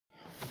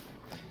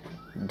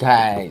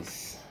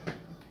Guys,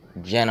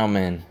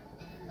 gentlemen,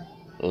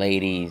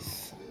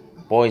 ladies,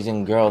 boys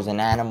and girls, and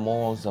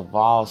animals of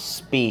all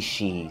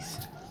species.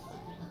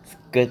 It's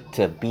good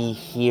to be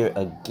here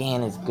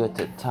again. It's good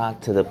to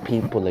talk to the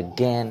people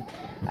again.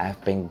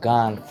 I've been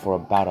gone for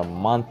about a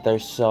month or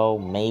so,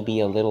 maybe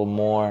a little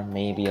more,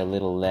 maybe a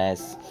little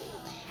less.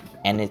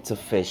 And it's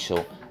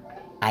official.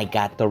 I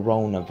got the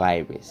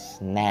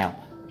coronavirus. Now,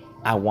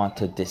 I want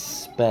to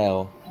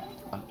dispel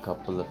a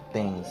couple of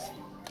things.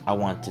 I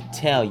want to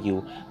tell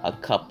you a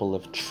couple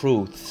of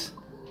truths.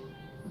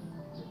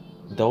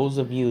 Those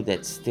of you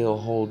that still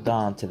hold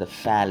on to the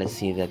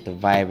fallacy that the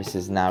virus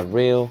is not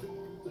real,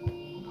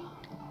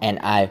 and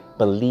I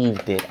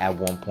believed it at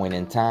one point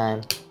in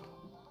time,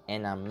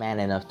 and I'm man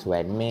enough to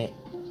admit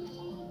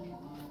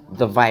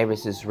the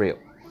virus is real.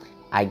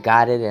 I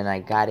got it, and I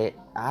got it,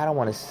 I don't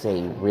want to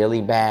say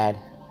really bad,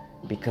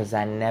 because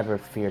I never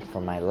feared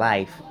for my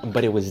life,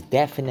 but it was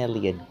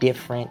definitely a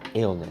different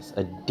illness,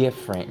 a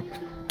different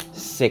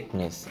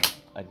sickness,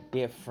 a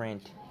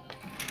different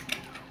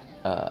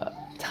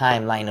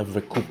timeline of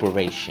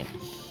recuperation.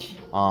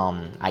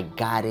 I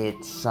got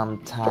it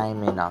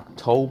sometime in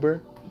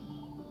October,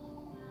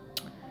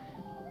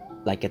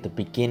 like at the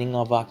beginning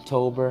of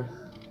October.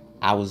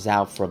 I was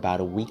out for about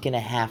a week and a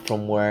half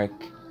from work,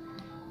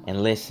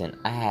 and listen,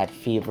 I had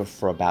fever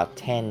for about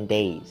 10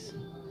 days.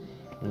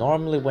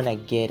 Normally when I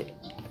get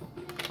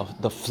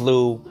the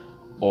flu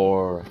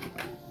or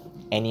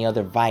any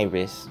other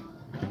virus,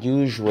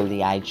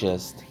 usually I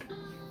just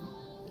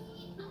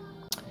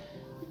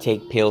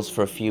take pills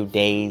for a few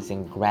days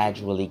and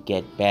gradually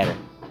get better.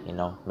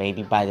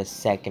 Maybe by the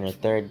second or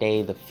third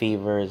day, the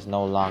fever is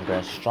no longer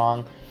as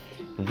strong.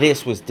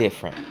 This was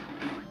different.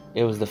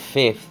 It was the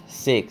 5th,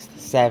 6th,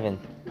 7th,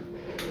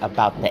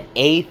 about the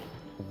 8th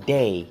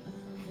day,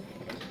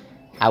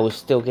 I was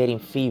still getting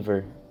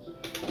fever.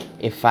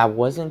 If I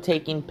wasn't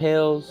taking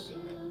pills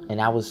and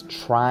I was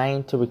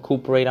trying to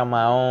recuperate on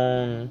my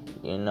own,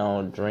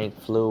 drink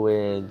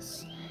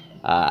fluids,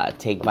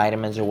 take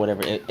vitamins or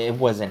whatever, it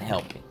wasn't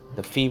helping.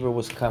 The fever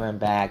was coming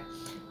back.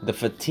 The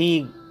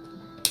fatigue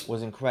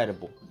was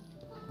incredible.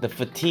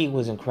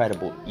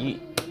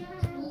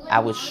 I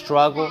would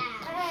struggle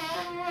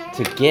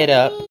to get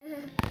up.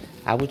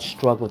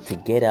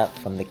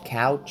 From the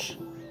couch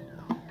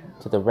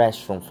to the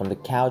restroom, from the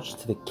couch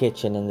to the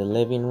kitchen, in the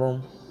living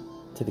room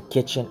to the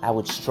kitchen. I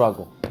would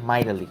struggle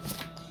mightily.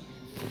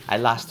 I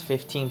lost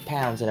 15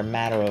 pounds in a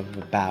matter of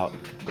about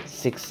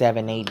 6,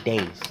 7, 8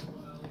 days.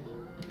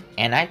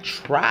 And I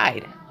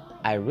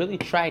really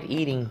tried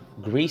eating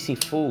greasy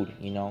food.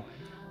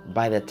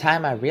 By the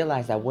time I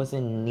realized I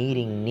wasn't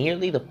eating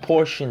nearly the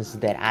portions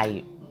that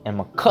I am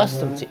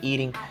accustomed to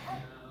eating,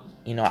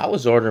 I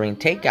was ordering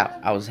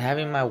takeout. I was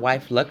having my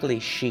wife, luckily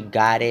she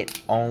got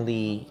it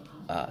only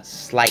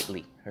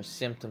slightly. Her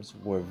symptoms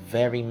were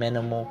very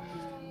minimal.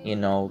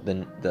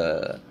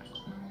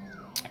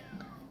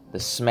 The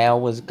smell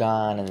was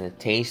gone and the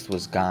taste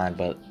was gone,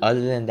 but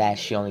other than that,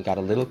 she only got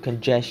a little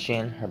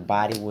congestion. Her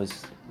body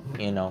was,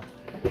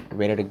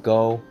 ready to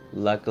go.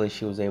 Luckily,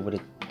 she was able to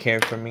care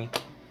for me.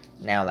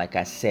 Now, like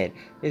I said,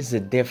 this is a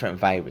different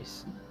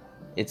virus.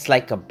 It's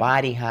like a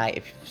body high.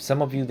 If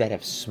some of you that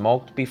have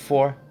smoked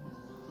before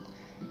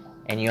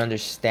and you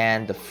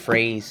understand the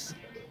phrase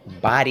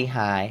body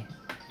high,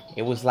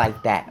 it was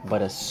like that,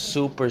 but a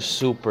super,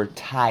 super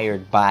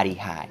tired body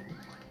high.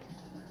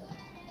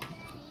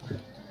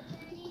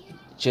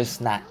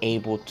 Just not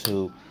able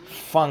to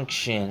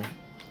function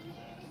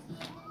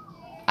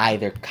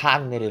either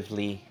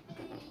cognitively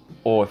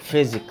or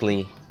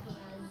physically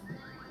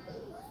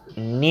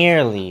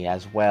nearly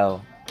as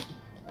well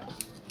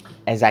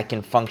as I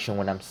can function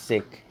when I'm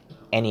sick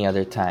any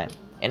other time.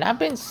 And I've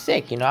been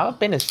sick, I've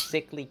been a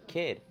sickly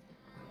kid.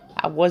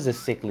 I was a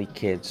sickly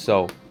kid,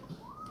 so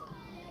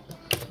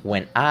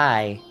when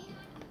I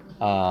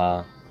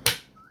was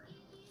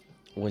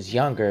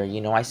younger,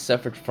 I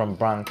suffered from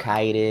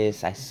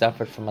bronchitis. I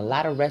suffered from a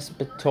lot of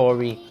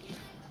respiratory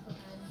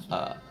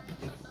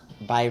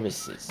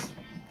viruses,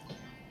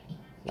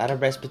 a lot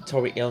of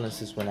respiratory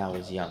illnesses when I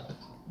was young.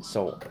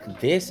 So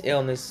this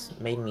illness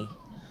made me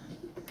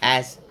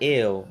as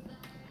ill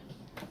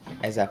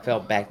as I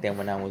felt back then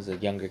when I was a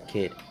younger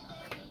kid.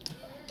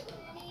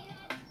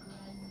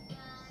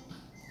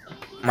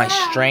 My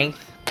strength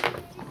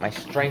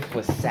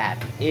was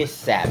is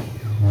sapped.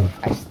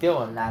 I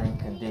still am not in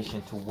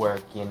condition to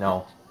work,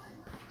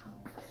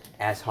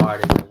 as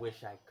hard as I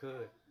wish I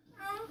could.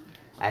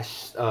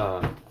 As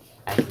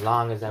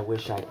long as I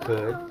wish I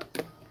could.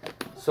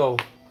 So,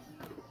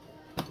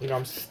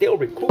 I'm still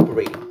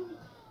recuperating.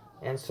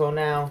 And so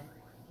now,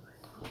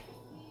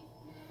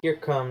 here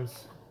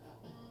comes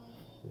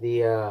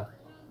the,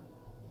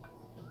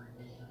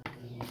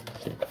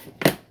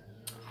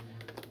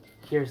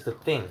 here's the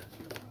thing.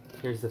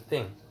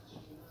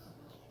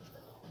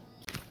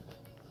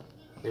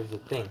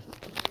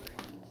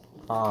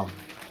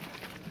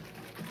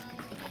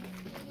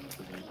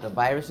 The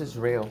virus is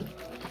real,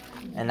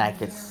 and I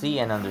could see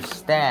and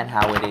understand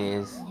how it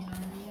is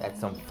that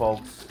some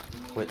folks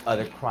with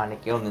other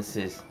chronic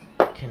illnesses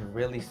can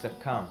really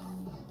succumb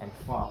and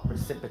fall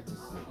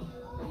precipitously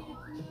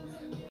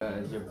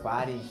because your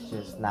body's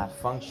just not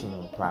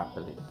functioning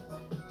properly.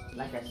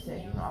 Like I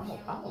said, I'm a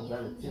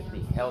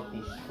relatively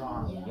healthy,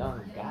 strong,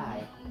 young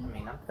guy. I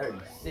mean, I'm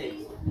 36.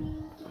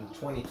 In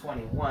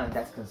 2021,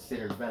 that's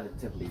considered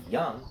relatively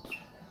young.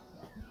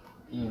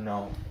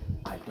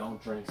 I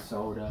don't drink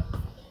soda.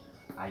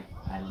 I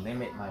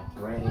limit my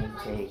bread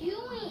intake.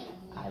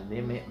 I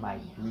limit my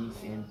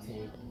grease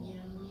intake.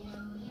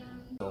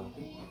 So,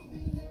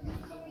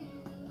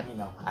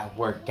 I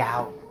work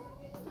out.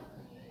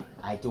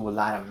 I do a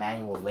lot of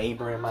manual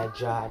labor in my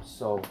job.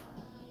 So,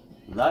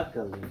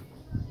 luckily,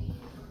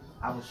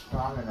 I was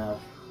strong enough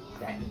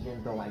that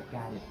even though I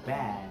got it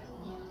bad,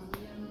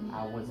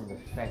 I wasn't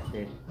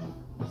affected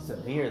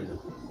severely.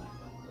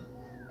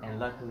 And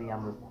luckily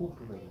I'm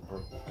recuperating.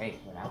 But hey,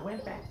 when I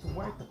went back to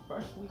work the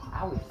first week,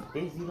 I was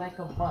dizzy like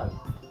a mug.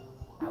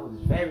 I was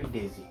very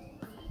dizzy.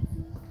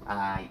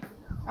 I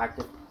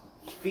could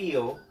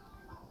feel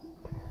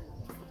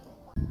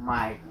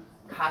my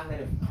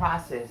cognitive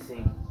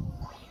processing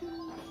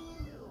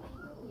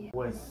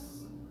was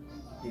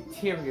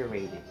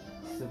deteriorated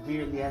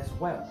severely as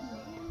well.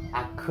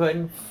 I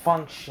couldn't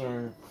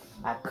function.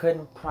 I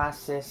couldn't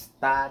process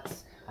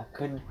thoughts. I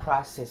couldn't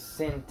process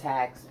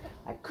syntax.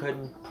 I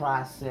couldn't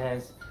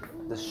process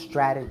the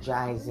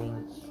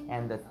strategizing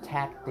and the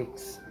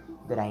tactics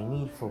that I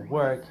need for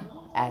work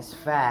as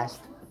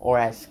fast or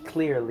as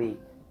clearly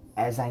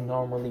as I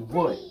normally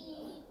would.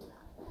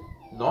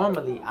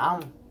 Normally,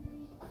 I'm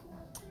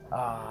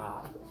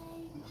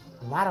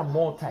not a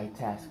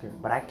multitasker,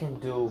 but I can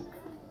do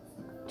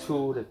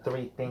 2 to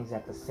 3 things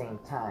at the same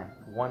time.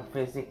 1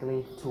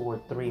 physically, 2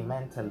 or 3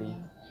 mentally.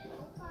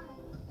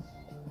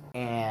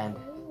 And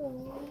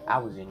I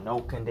was in no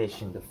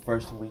condition the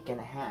first week and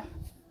a half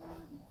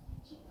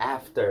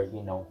after,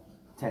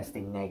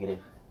 testing negative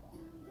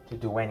to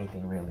do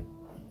anything really.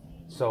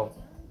 So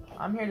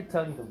I'm here to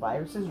tell you the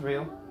virus is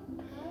real.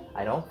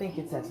 I don't think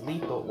it's as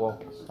lethal. Well,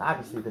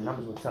 obviously the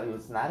numbers will tell you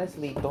it's not as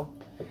lethal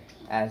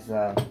as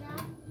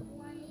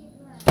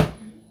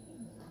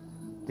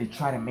they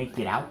try to make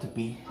it out to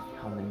be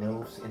on the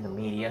news, in the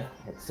media,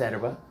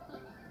 etc.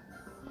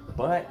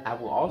 But I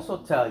will also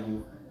tell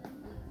you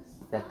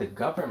that the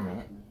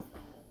government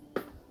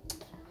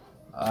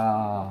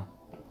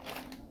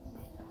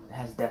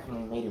has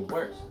definitely made it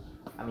worse.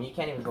 I mean, you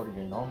can't even go to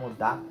your normal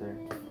doctor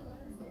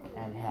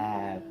and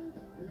have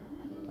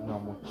a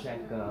normal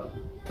checkup,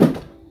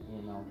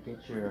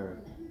 get your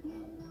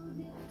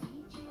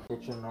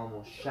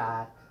normal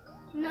shot.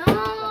 No.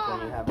 Like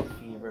when you have a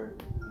fever,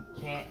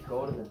 you can't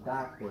go to the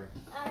doctor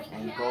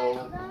and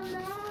go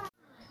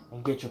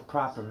and get your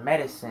proper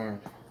medicine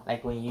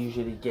like when you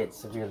usually get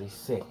severely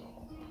sick.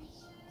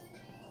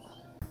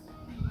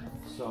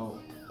 So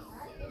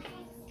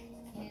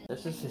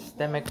there's a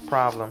systemic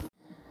problem.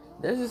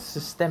 There's a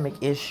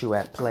systemic issue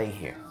at play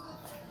here.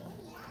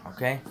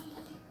 Okay?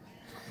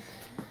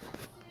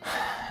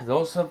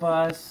 Those of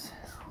us,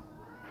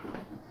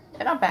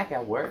 and I'm back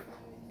at work,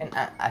 and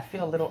I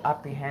feel a little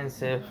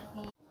apprehensive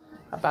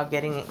about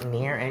getting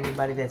near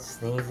anybody that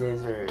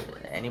sneezes or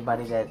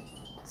anybody that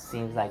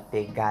seems like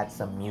they got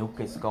some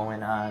mucus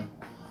going on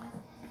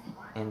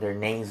in their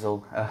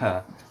nasal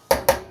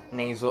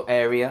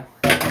area.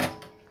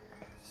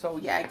 So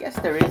yeah, I guess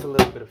there is a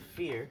little bit of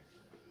fear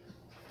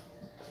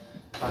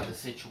about the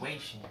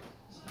situation,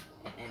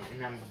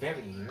 and I'm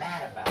very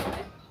mad about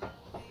it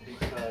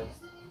because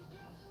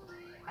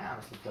I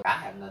honestly feel I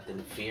have nothing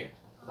to fear.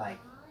 Like,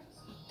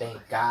 thank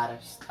God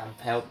I'm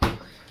healthy.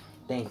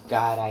 Thank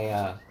God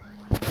I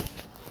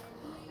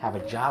have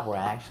a job where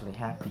I actually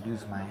have to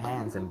use my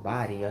hands and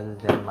body other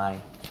than my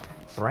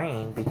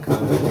brain,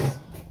 because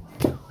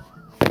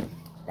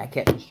that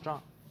kept me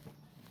strong.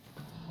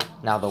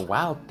 Now, the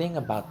wild thing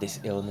about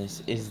this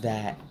illness is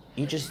that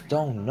you just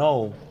don't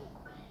know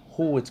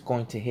who it's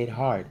going to hit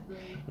hard.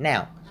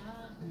 Now,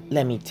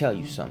 let me tell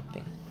you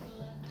something.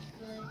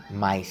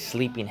 My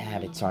sleeping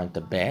habits aren't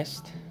the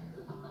best.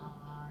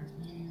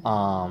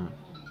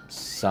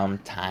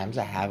 Sometimes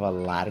I have a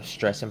lot of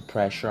stress and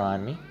pressure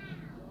on me.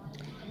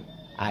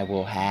 I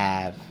will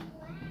have,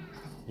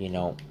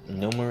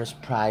 numerous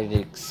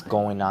projects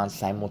going on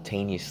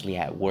simultaneously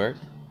at work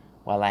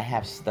while I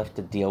have stuff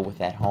to deal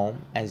with at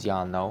home, as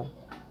y'all know.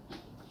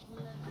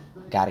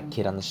 Got a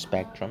kid on the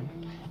spectrum.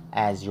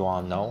 As you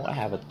all know, I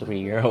have a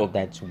 3-year-old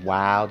that's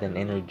wild and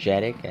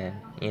energetic, and,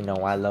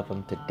 I love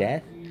him to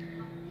death.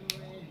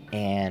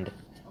 And,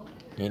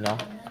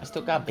 I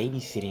still got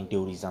babysitting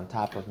duties on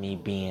top of me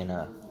being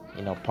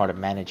part of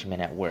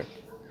management at work.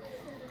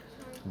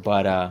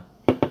 But,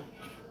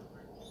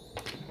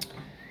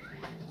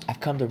 I've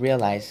come to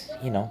realize,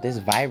 this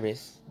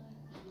virus,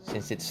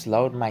 since it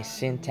slowed my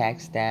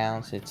syntax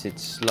down, since it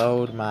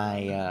slowed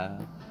my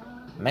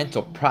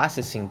mental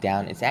processing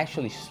down, it's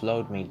actually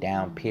slowed me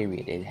down,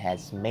 period. It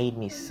has made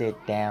me sit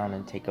down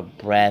and take a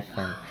breath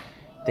and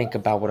think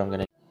about what I'm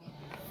going to do.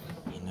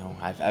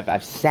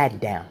 I've sat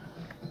down.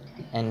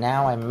 And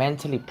now I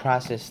mentally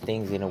process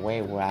things in a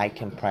way where I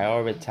can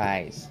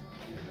prioritize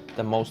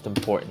the most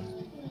important.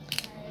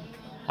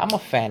 I'm a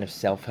fan of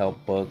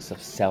self-help books,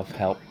 of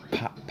self-help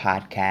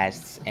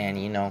podcasts, and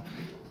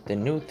the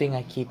new thing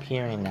I keep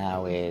hearing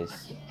now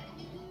is,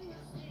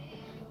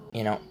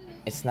 you know,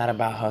 it's not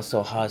about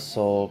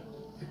hustle,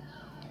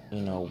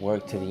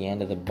 work to the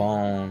end of the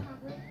bone.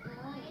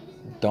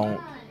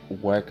 Don't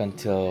work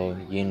until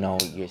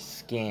your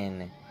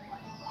skin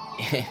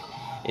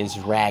is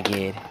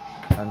ragged,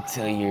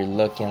 until you're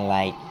looking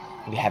like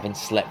you haven't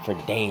slept for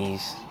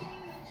days.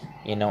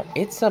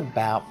 It's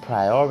about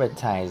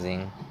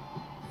prioritizing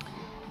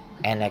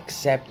and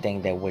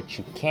accepting that what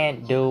you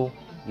can't do,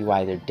 you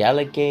either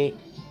delegate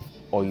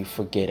or you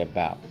forget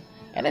about.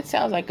 And it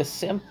sounds like a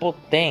simple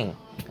thing.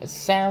 It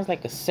sounds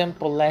like a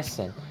simple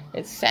lesson.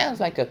 It sounds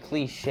like a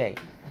cliche.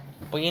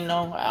 But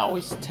I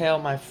always tell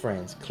my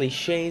friends,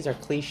 cliches are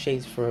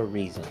cliches for a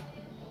reason.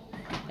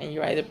 And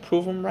you either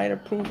prove them right or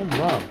prove them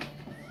wrong.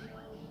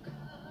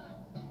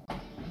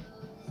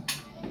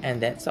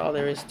 And that's all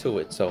there is to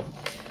it. So,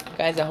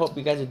 guys, I hope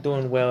you guys are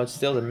doing well. It's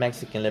still the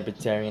Mexican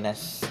Libertarian. I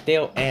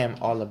still am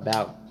all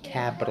about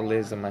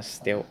capitalism. I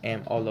still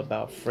am all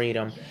about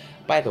freedom.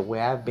 By the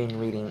way, I've been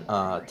reading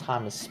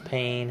Thomas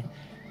Paine.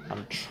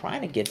 I'm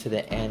trying to get to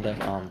the end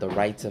of The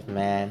Rights of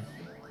Man.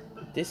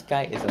 This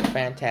guy is a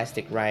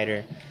fantastic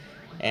writer.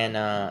 And,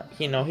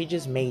 he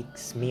just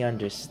makes me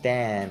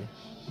understand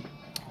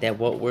that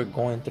what we're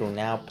going through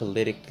now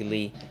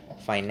politically,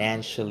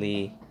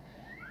 financially,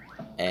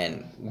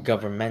 and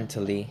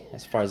governmentally,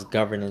 as far as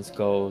governance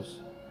goes,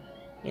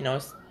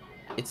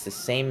 it's the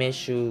same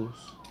issues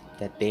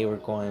that they were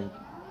going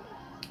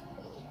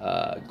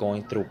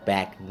through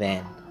back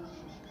then.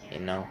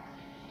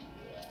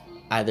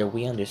 Either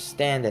we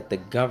understand that the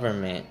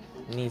government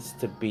needs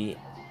to be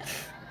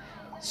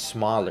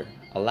smaller,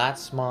 a lot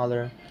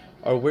smaller,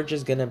 or we're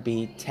just gonna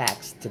be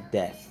taxed to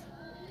death.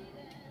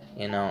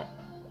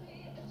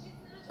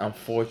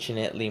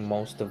 Unfortunately,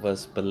 most of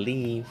us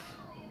believe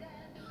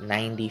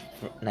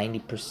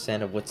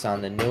 90% of what's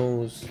on the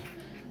news.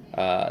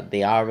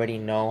 They already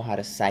know how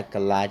to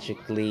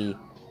psychologically,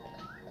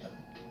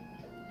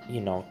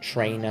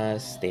 train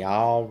us. They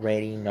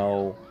already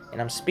know.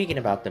 And I'm speaking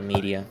about the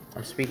media.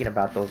 I'm speaking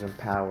about those in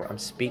power. I'm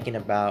speaking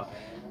about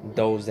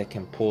those that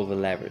can pull the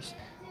levers.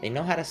 They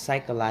know how to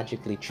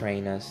psychologically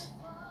train us.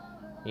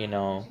 They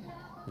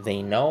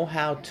know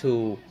how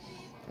to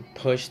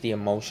push the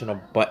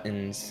emotional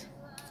buttons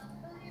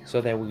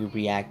so that we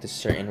react a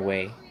certain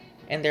way.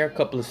 And they're a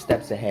couple of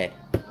steps ahead.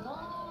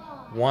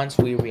 Once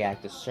we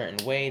react a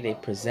certain way, they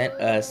present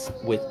us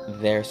with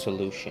their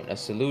solution. A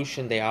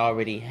solution they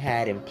already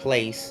had in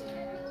place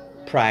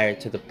prior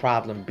to the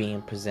problem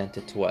being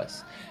presented to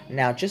us.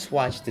 Now just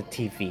watch the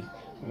TV.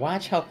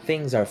 Watch how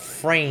things are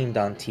framed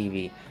on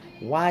TV.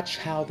 Watch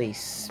how they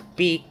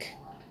speak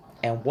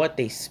and what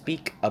they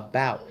speak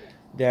about.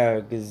 There are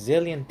a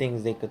gazillion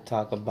things they could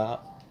talk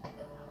about,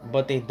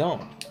 but they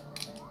don't.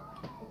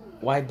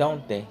 Why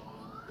don't they?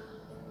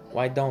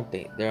 Why don't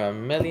they? There are a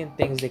million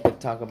things they could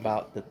talk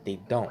about that they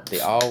don't. They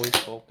always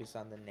focus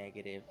on the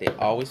negative. They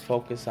always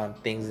focus on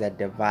things that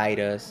divide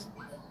us.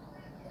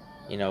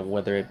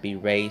 Whether it be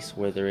race,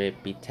 whether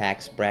it be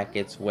tax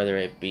brackets, whether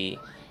it be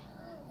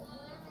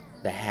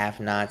the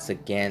have-nots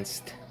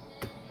against,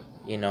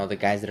 the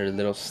guys that are a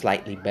little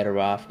slightly better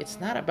off. It's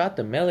not about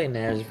the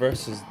millionaires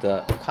versus the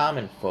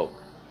common folk.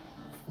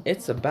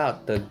 It's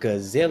about the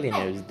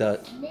gazillionaires,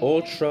 the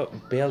ultra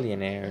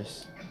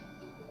billionaires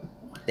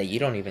that you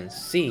don't even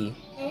see,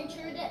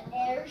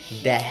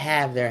 that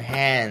have their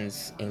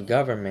hands in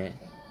government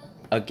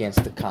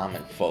against the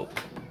common folk.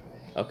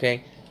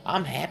 Okay?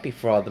 I'm happy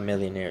for all the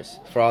millionaires,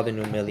 for all the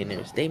new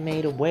millionaires. They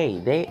made a way.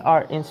 They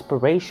are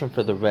inspiration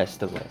for the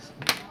rest of us.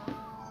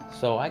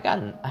 So I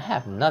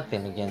have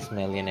nothing against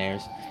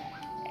millionaires,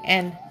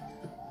 and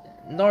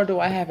nor do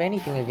I have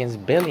anything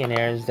against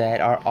billionaires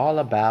that are all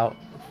about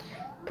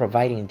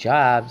providing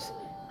jobs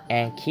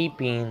and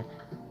keeping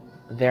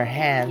their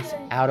hands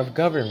out of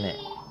government.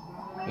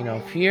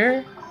 If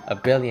you're a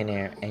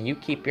billionaire and you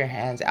keep your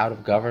hands out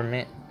of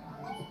government,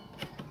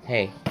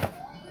 hey,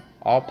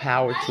 all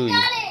power to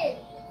you.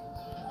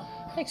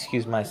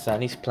 Excuse my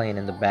son, he's playing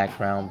in the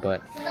background,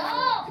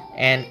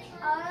 and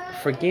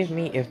forgive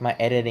me if my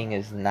editing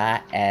is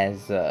not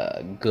as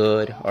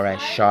good or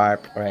as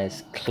sharp or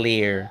as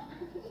clear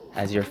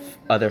as your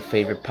other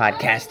favorite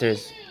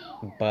podcasters,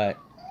 but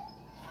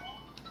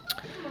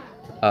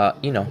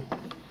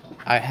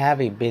I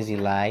have a busy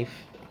life,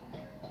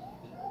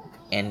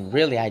 and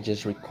really I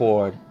just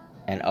record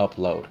and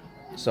upload.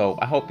 So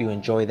I hope you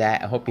enjoy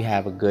that. I hope you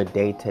have a good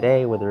day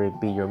today, whether it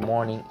be your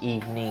morning,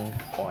 evening,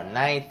 or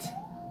night.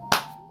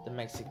 The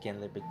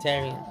Mexican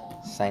Libertarian,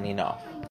 signing off.